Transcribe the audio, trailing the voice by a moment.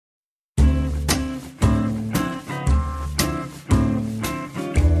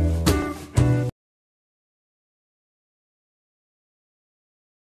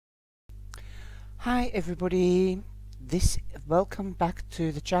Hi everybody, welcome back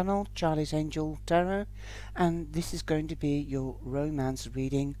to the channel CharliesAngelTarot, and this is going to be your romance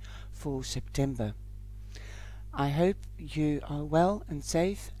reading for September. I hope you are well and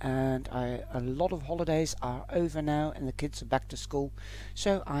safe, and a lot of holidays are over now and the kids are back to school,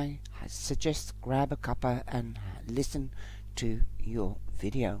 so I suggest grab a cuppa and listen to your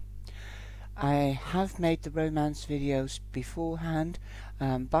video. I have made the romance videos beforehand,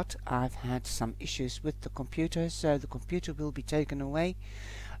 but I've had some issues with the computer, so the computer will be taken away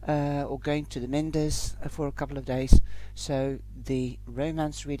or going to the menders for a couple of days. So the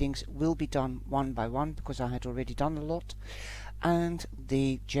romance readings will be done one by one because I had already done a lot, and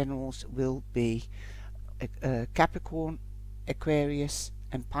the generals will be Capricorn, Aquarius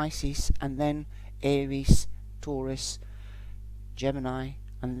and Pisces, and then Aries, Taurus, Gemini,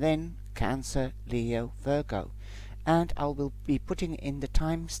 and then Cancer, Leo, Virgo. And I will be putting in the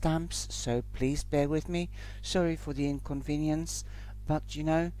timestamps, so please bear with me. Sorry for the inconvenience, but you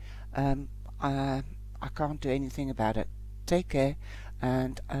know, I can't do anything about it. Take care,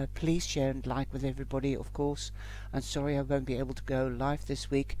 and please share and like with everybody, of course. And sorry I won't be able to go live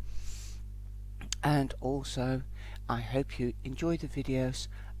this week. And also, I hope you enjoy the videos,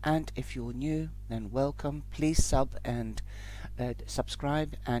 and if you're new, then welcome. Please sub and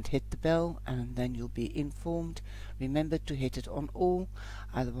subscribe and hit the bell, and then you'll be informed. Remember to hit it on all,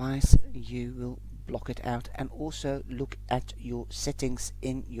 otherwise you will block it out. And also look at your settings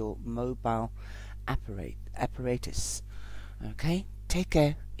in your mobile apparatus. Okay, take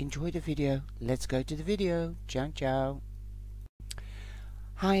care, enjoy the video. Let's go to the video. Ciao ciao.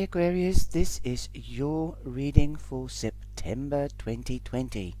 Hi Aquarius, this is your reading for September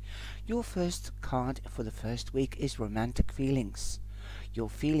 2020. Your first card for the first week is romantic feelings.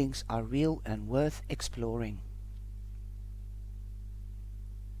 Your feelings are real and worth exploring.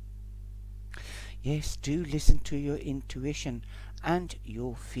 Yes, do listen to your intuition and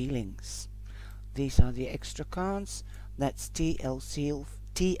your feelings. These are the extra cards. That's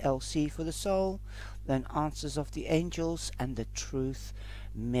TLC for the soul, then answers of the angels, and the truth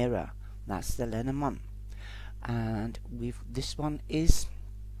mirror. That's the Lenormand. And this one is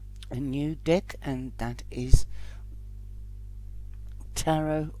a new deck, and that is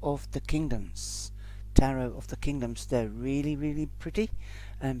Tarot of the Kingdoms. Tarot of the Kingdoms. They're really pretty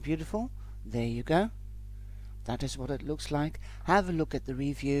and beautiful. There you go. That is what it looks like. Have a look at the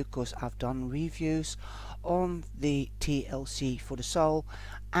review, because I've done reviews on the TLC for the soul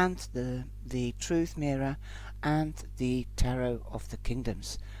and the truth mirror and the Tarot of the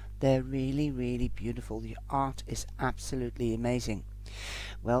Kingdoms. They're really beautiful. The art is absolutely amazing.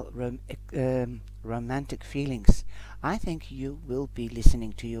 Well, romantic feelings. I think you will be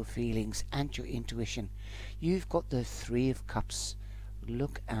listening to your feelings and your intuition. You've got the Three of Cups.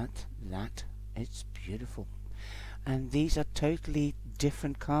 Look at that. It's beautiful. And these are totally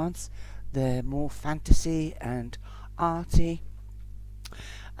different cards. They're more fantasy and arty,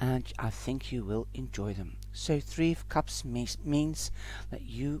 and I think you will enjoy them. So Three of Cups means that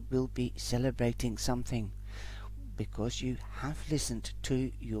you will be celebrating something because you have listened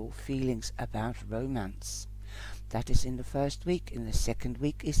to your feelings about romance. That is in the first week. In the second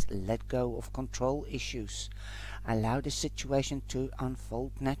week is let go of control issues. Allow the situation to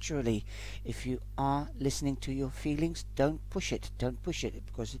unfold naturally. If you are listening to your feelings, don't push it,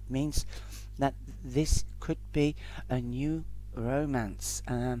 because it means that this could be a new romance,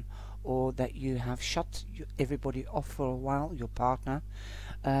 or that you have shut everybody off for a while, your partner,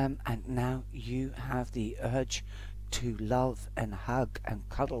 and now you have the urge to love and hug and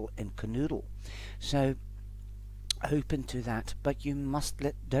cuddle and canoodle. So open to that, but you must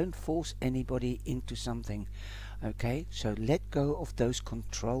don't force anybody into something. Okay, so let go of those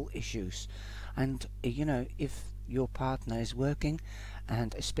control issues. And you know, if your partner is working,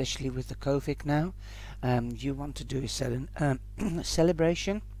 and especially with the COVID now, you want to do a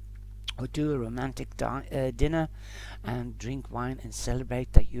celebration or do a romantic dinner and drink wine and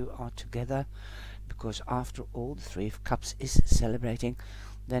celebrate that you are together, because after all, the Three of Cups is celebrating.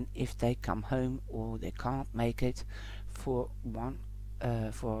 Then if they come home or they can't make it for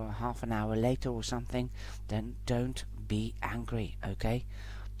half an hour later or something, then don't be angry. Okay,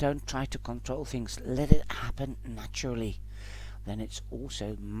 don't try to control things. Let it happen naturally. Then it's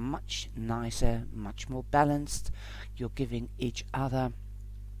also much nicer, much more balanced. You're giving each other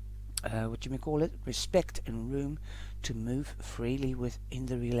respect and room to move freely within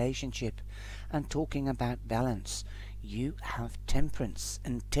the relationship. And talking about balance, you have Temperance,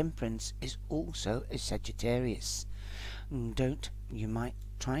 and Temperance is also a Sagittarius. You might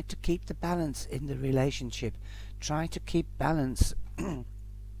try to keep the balance in the relationship. Try to keep balance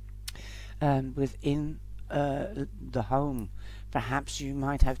within the home. Perhaps you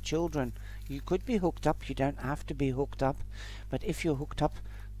might have children. You could be hooked up. You don't have to be hooked up. But if you're hooked up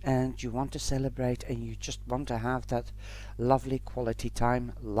and you want to celebrate and you just want to have that lovely quality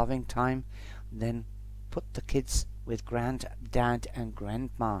time, loving time, then put the kids with granddad and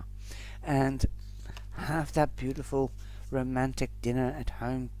grandma and have that beautiful romantic dinner at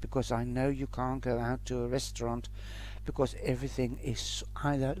home, because I know you can't go out to a restaurant because everything is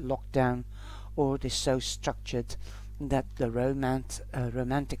either locked down or it is so structured that the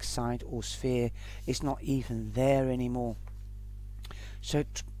romantic side or sphere is not even there anymore. So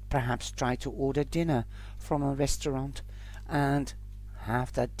perhaps try to order dinner from a restaurant and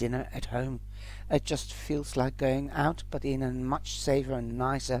have that dinner at home. It just feels like going out, but in a much safer and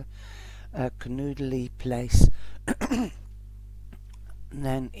nicer canoodly place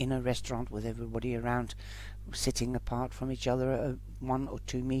than in a restaurant with everybody around sitting apart from each other 1 or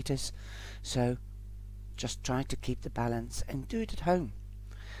 2 meters. So just try to keep the balance and do it at home,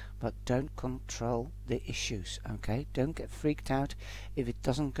 but don't control the issues, okay? Don't get freaked out if it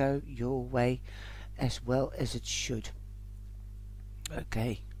doesn't go your way as well as it should,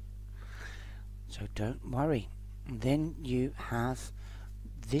 okay? So don't worry. And then you have,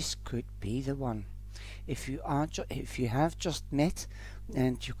 this could be the one. If you have just met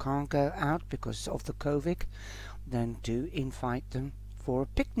and you can't go out because of the COVID, then do invite them for a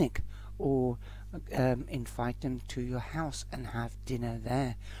picnic, or invite them to your house and have dinner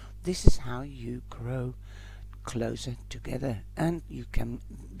there. This is how you grow closer together, and you can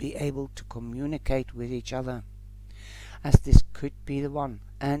be able to communicate with each other, as this could be the one.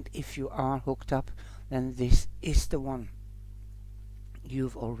 And if you are hooked up, then this is the one.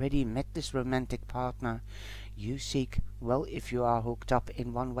 You've already met this romantic partner you seek. Well, if you are hooked up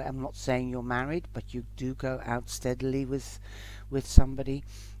in one way, I'm not saying you're married, but you do go out steadily with somebody.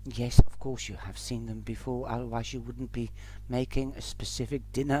 Yes, of course you have seen them before, otherwise you wouldn't be making a specific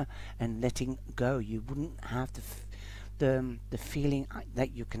dinner and letting go. You wouldn't have the feeling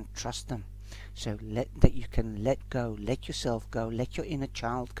that you can trust them. So that you can let go, let yourself go, let your inner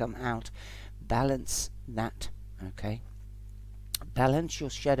child come out. Balance that, okay? Balance your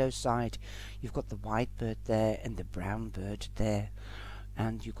shadow side. You've got the white bird there and the brown bird there,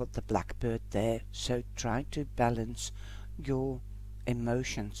 and you've got the black bird there. So try to balance your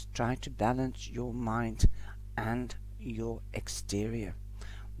emotions, try to balance your mind and your exterior.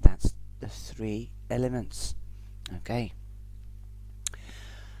 That's the 3 elements, okay?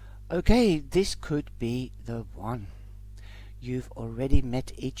 Okay, this could be the one. You've already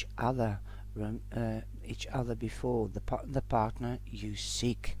met each other before, the partner you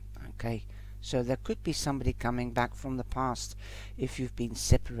seek, okay? So there could be somebody coming back from the past if you've been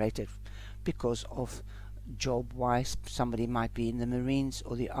separated because of job-wise. Somebody might be in the Marines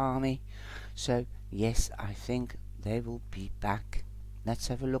or the Army. So yes, I think they will be back. Let's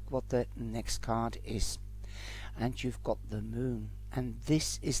have a look what the next card is. And you've got the moon, and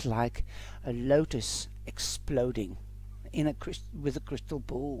this is like a lotus exploding in with a crystal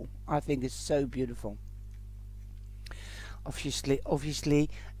ball. I think it's so beautiful. Obviously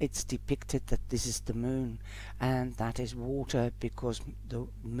it's depicted that this is the moon, and that is water, because the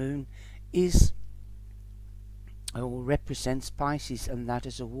moon is or represents Pisces, and that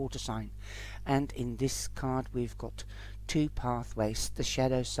is a water sign. And in this card we've got 2 pathways, the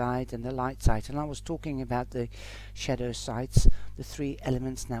shadow side and the light side. And I was talking about the shadow sides, the 3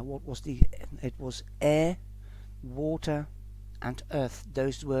 elements. Now what was it was air, water and earth.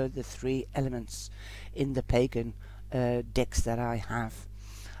 Those were the 3 elements in the pagan decks that I have.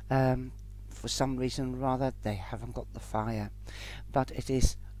 For some reason or other they haven't got the fire, but it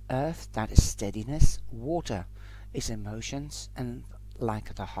is earth, that is steadiness, water is emotions and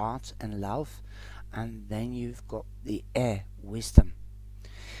like the heart and love, and then you've got the air, wisdom.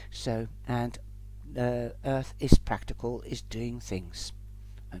 So, and earth is practical, is doing things.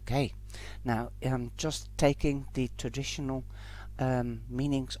 Okay, now I'm just taking the traditional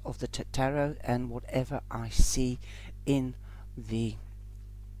meanings of the tarot and whatever I see in the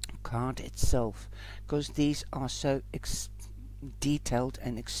card itself, because these are so detailed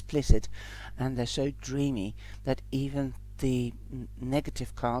and explicit, and they're so dreamy that even the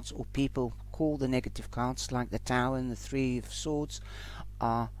negative cards, or people call the negative cards, like the Tower and the 3 of Swords,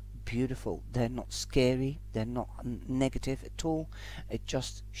 are beautiful. They're not scary, they're not negative at all. It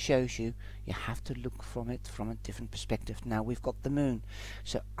just shows you have to look from it from a different perspective. Now we've got the moon,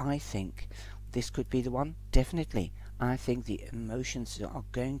 so I think this could be the one. Definitely, I think the emotions are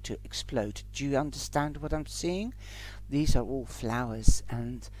going to explode. Do you understand what I'm seeing? These are all flowers,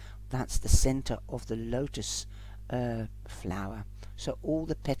 and that's the center of the lotus flower. So all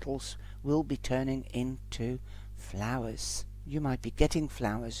the petals will be turning into flowers. You might be getting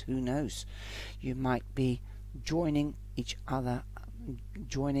flowers, who knows? You might be joining each other,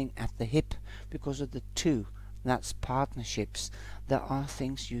 joining at the hip because of the two. That's partnerships. There are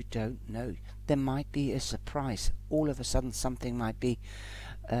things you don't know. There might be a surprise. All of a sudden something might be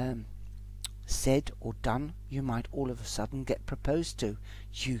said or done. You might all of a sudden get proposed to.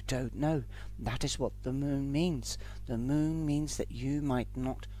 You don't know. That is what the moon means. The moon means that you might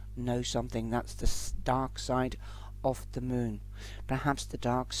not know something. That's the dark side of the moon. Perhaps the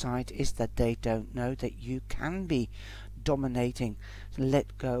dark side is that they don't know that you can be dominating,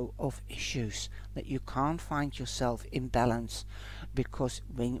 let go of issues, that you can't find yourself in balance, because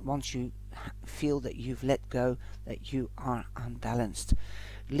once you feel that you've let go, that you are unbalanced.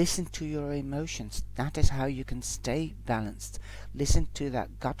 Listen to your emotions. That is how you can stay balanced. Listen to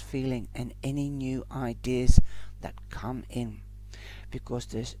that gut feeling and any new ideas that come in, because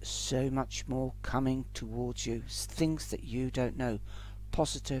there's so much more coming towards you, things that you don't know,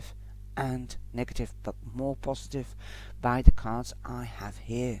 positive and negative, but more positive by the cards I have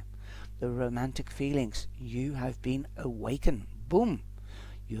here. The romantic feelings, you have been awakened. Boom!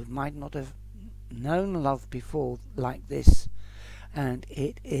 You might not have known love before like this, and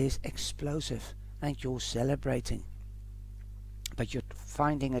it is explosive, and you're celebrating, but you're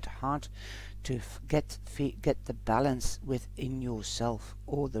finding it hard to get the balance within yourself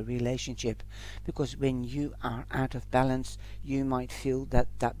or the relationship, because when you are out of balance, you might feel that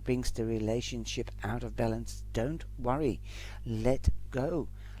that brings the relationship out of balance. Don't worry, let go,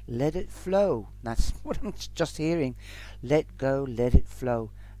 let it flow. That's what I'm just hearing. Let go, let it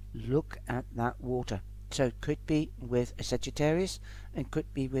flow. Look at that water. So it could be with a Sagittarius and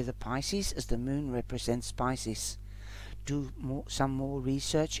could be with a Pisces, as the moon represents Pisces. Do some more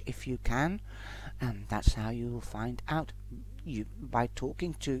research if you can, and that's how you will find out, by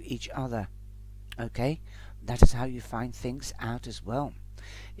talking to each other. Okay, that is how you find things out as well.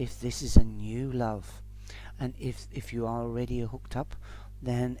 If this is a new love, and if you are already hooked up,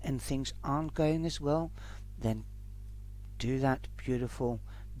 then and things aren't going as well, then do that beautiful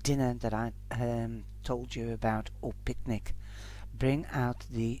dinner that I told you about, or picnic. Bring out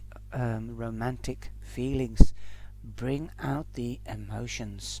the romantic feelings. Bring out the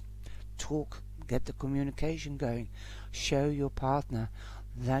emotions. Talk, get the communication going. Show your partner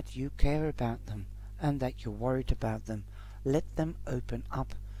that you care about them and that you're worried about them. Let them open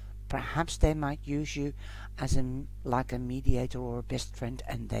up. Perhaps they might use you as like a mediator or a best friend,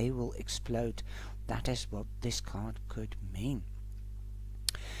 and they will explode. That is what this card could mean.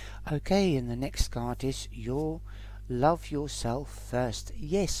 Okay, and the next card is love yourself first.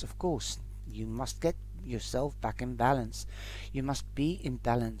 Yes, of course, you must get yourself back in balance. You must be in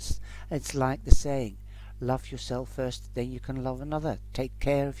balance. It's like the saying, love yourself first, then you can love another. Take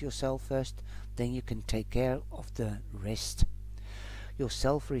care of yourself first, then you can take care of the rest. Your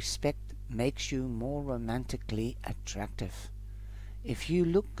self-respect makes you more romantically attractive. If you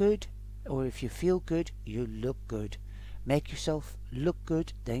look good, or if you feel good, you look good. Make yourself look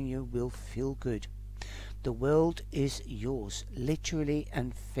good, then you will feel good. The world is yours, literally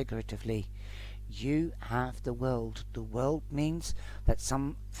and figuratively. You have the world. The world means that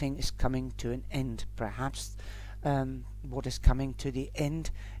something is coming to an end. Perhaps what is coming to the end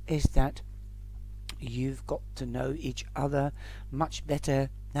is that you've got to know each other much better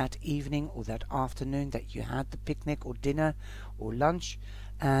that evening or that afternoon that you had the picnic or dinner or lunch,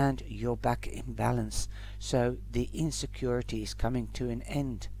 and you're back in balance. So the insecurity is coming to an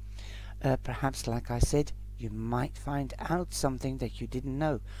end. Perhaps, like I said, you might find out something that you didn't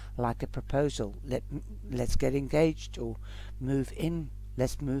know, like a proposal. Let's get engaged, or move in.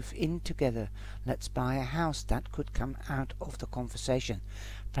 Let's move in together. Let's buy a house. That could come out of the conversation.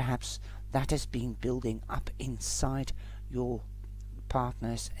 Perhaps that has been building up inside your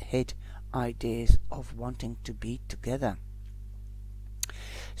partner's head, ideas of wanting to be together.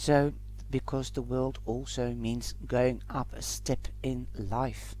 So, because the world also means going up a step in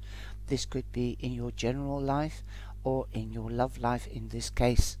life. This could be in your general life or in your love life in this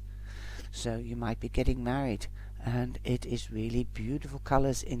case. So you might be getting married, and it is really beautiful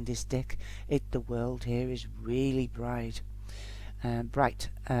colors in this deck. The world here is really bright.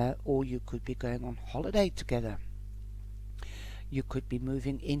 Or you could be going on holiday together. You could be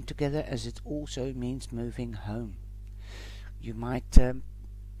moving in together, as it also means moving home. You might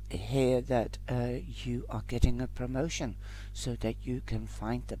hear that you are getting a promotion, so that you can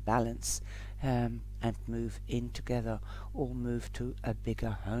find the balance and move in together, or move to a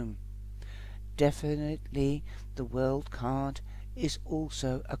bigger home. Definitely the World card is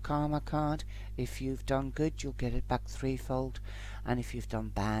also a karma card. If you've done good, you'll get it back threefold, and if you've done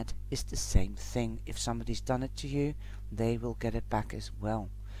bad, it's the same thing. If somebody's done it to you, they will get it back as well,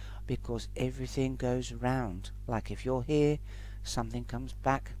 because everything goes round. Like if you're here, something comes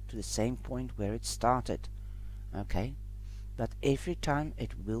back to the same point where it started. Okay? But every time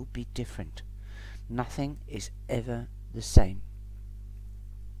it will be different. Nothing is ever the same.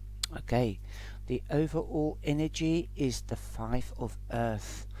 Okay, the overall energy is the 5 of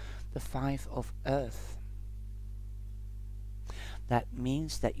Earth. The 5 of Earth. That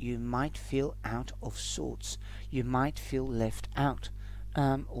means that you might feel out of sorts. You might feel left out.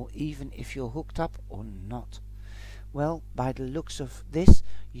 Or even if you're hooked up or not. Well, by the looks of this,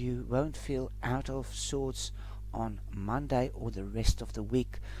 you won't feel out of sorts on Monday or the rest of the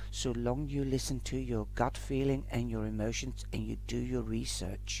week, so long you listen to your gut feeling and your emotions and you do your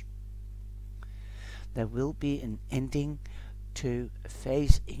research. There will be an ending to a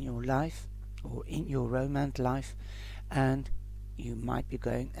phase in your life or in your romance life, and you might be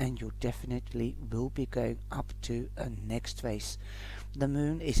going, and you definitely will be going up to a next phase. The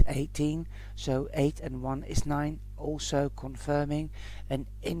moon is 18, so 8 and 1 is 9, also confirming an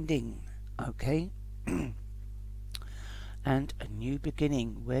ending. Okay? And a new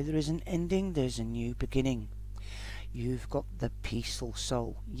beginning. Where there is an ending, there's a new beginning. You've got the peaceful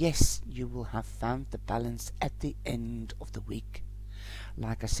soul. Yes, you will have found the balance at the end of the week.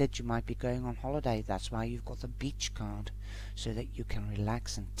 Like I said, you might be going on holiday. That's why you've got the beach card, so that you can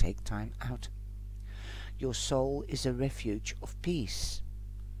relax and take time out. Your soul is a refuge of peace.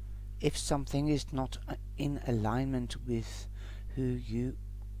 If something is not in alignment with who you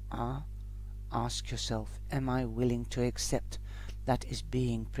are, ask yourself, am I willing to accept that is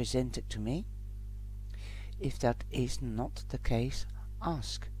being presented to me? If that is not the case,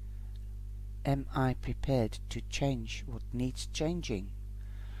 ask, am I prepared to change what needs changing?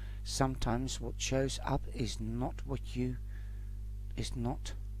 Sometimes what shows up is not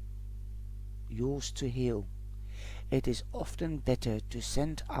yours to heal. It is often better to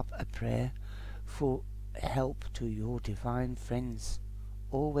send up a prayer for help to your divine friends.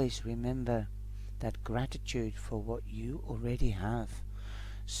 Always remember that gratitude for what you already have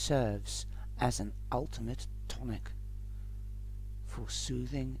serves as an ultimate tonic for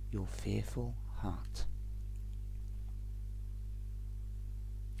soothing your fearful heart.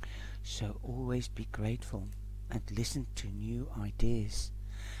 So always be grateful and listen to new ideas.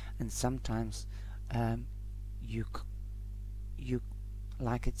 And sometimes you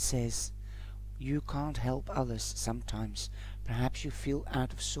like it says, you can't help others sometimes. Perhaps you feel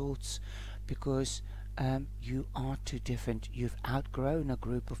out of sorts because you are too different. You've outgrown a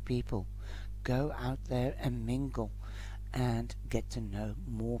group of people. Go out there and mingle and get to know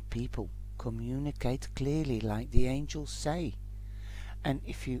more people. Communicate clearly like the angels say. And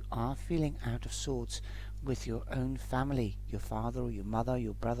if you are feeling out of sorts with your own family, your father or your mother,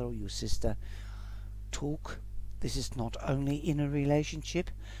 your brother or your sister, talk. This is not only in a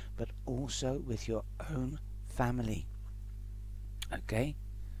relationship, but also with your own family. Okay?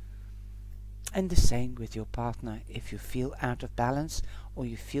 And the same with your partner. If you feel out of balance or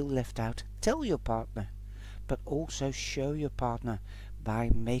you feel left out, tell your partner. But also show your partner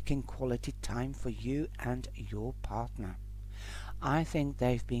by making quality time for you and your partner. I think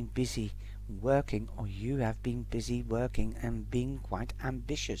they've been busy working, or you have been busy working and being quite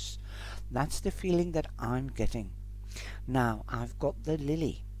ambitious. That's the feeling that I'm getting. Now, I've got the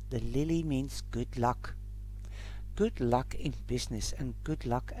lily. The lily means good luck. Good luck in business and good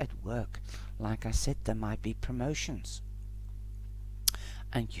luck at work. Like I said, there might be promotions.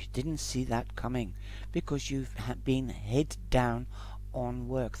 And you didn't see that coming because you've been head down on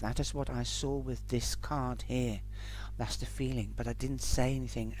work. That is what I saw with this card here. That's the feeling, but I didn't say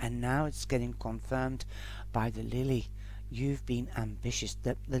anything, and now it's getting confirmed by the lily. You've been ambitious.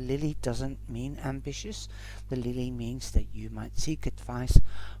 The lily doesn't mean ambitious. The lily means that you might seek advice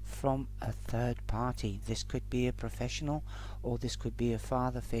from a third party. This could be a professional, or this could be a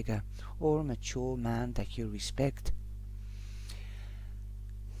father figure, or a mature man that you respect,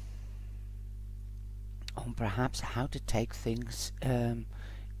 on perhaps how to take things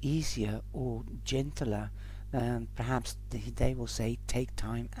easier or gentler. Perhaps they will say take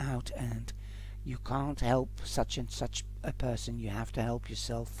time out, and you can't help such and such a person, you have to help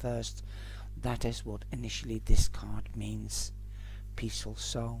yourself first. That is what initially this card means. Peaceful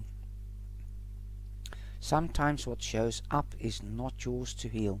soul. Sometimes what shows up is not yours to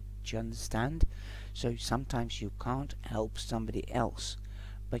heal. Do you understand? So sometimes you can't help somebody else,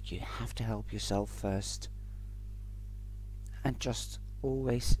 but you have to help yourself first. And just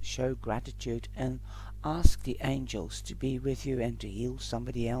always show gratitude and ask the angels to be with you and to heal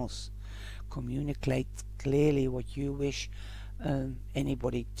somebody else. Communicate clearly what you wish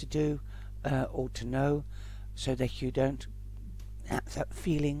anybody to do or to know, so that you don't have that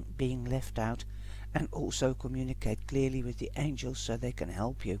feeling being left out, and also communicate clearly with the angels so they can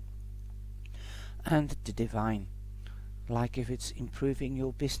help you. And the divine, like if it's improving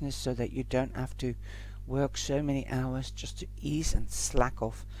your business so that you don't have to work so many hours, just to ease and slack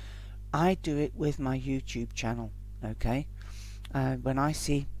off. I do it with my YouTube channel, okay? When I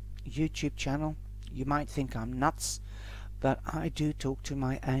see YouTube channel, you might think I'm nuts, but I do talk to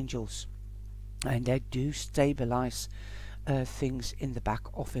my angels, and they do stabilize things in the back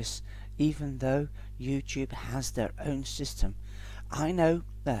office, even though YouTube has their own system. I know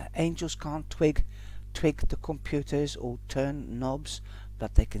that angels can't twig the computers or turn knobs,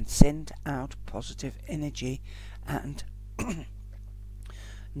 but they can send out positive energy, and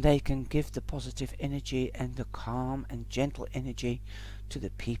they can give the positive energy and the calm and gentle energy to the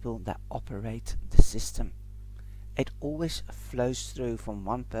people that operate the system. It always flows through from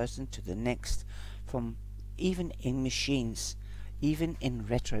one person to the next, from even in machines, even in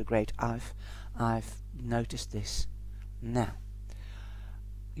retrograde. I've noticed this. Now,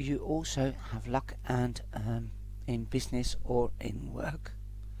 you also have luck and in business or in work.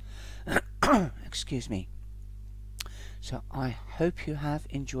 Excuse me. So I hope you have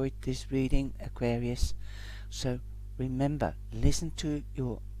enjoyed this reading, Aquarius. So remember, listen to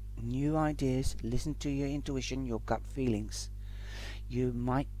your new ideas, listen to your intuition, your gut feelings. You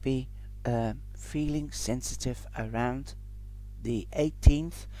might be feeling sensitive around the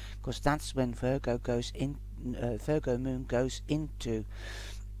 18th, because that's when Virgo goes in. Virgo moon goes into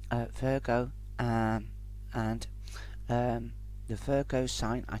Virgo, and the Virgo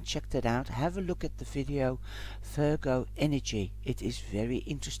sign. I checked it out. Have a look at the video Virgo energy. It is very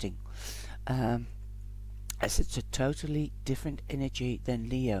interesting, as it's a totally different energy than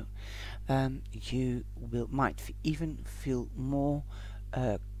Leo. You might even feel more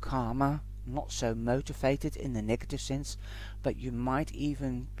calmer, not so motivated in the negative sense, but you might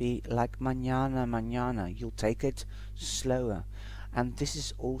even be like mañana. You'll take it slower. And this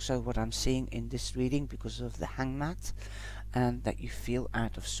is also what I'm seeing in this reading because of the hangmat, and that you feel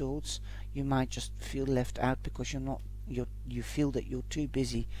out of sorts. You might just feel left out because you feel that you're too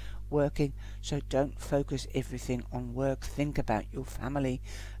busy working. So don't focus everything on work. Think about your family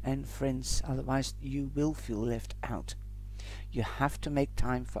and friends, otherwise you will feel left out. You have to make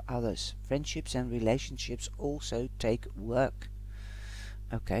time for others. Friendships and relationships also take work.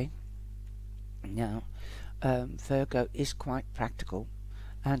 Okay. Now, Virgo is quite practical,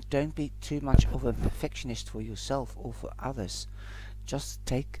 and don't be too much of a perfectionist for yourself or for others. Just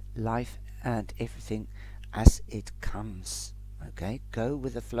take life and everything as it comes. Okay, go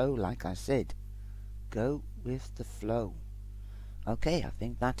with the flow, like I said. Go with the flow. Okay, I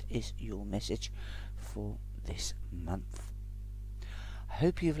think that is your message for this month. I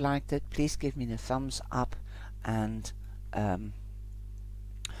hope you've liked it. Please give me the thumbs up and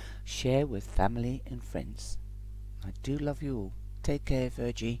share with family and friends. I do love you all. Take care,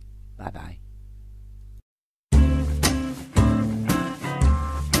 Virgie. Bye bye.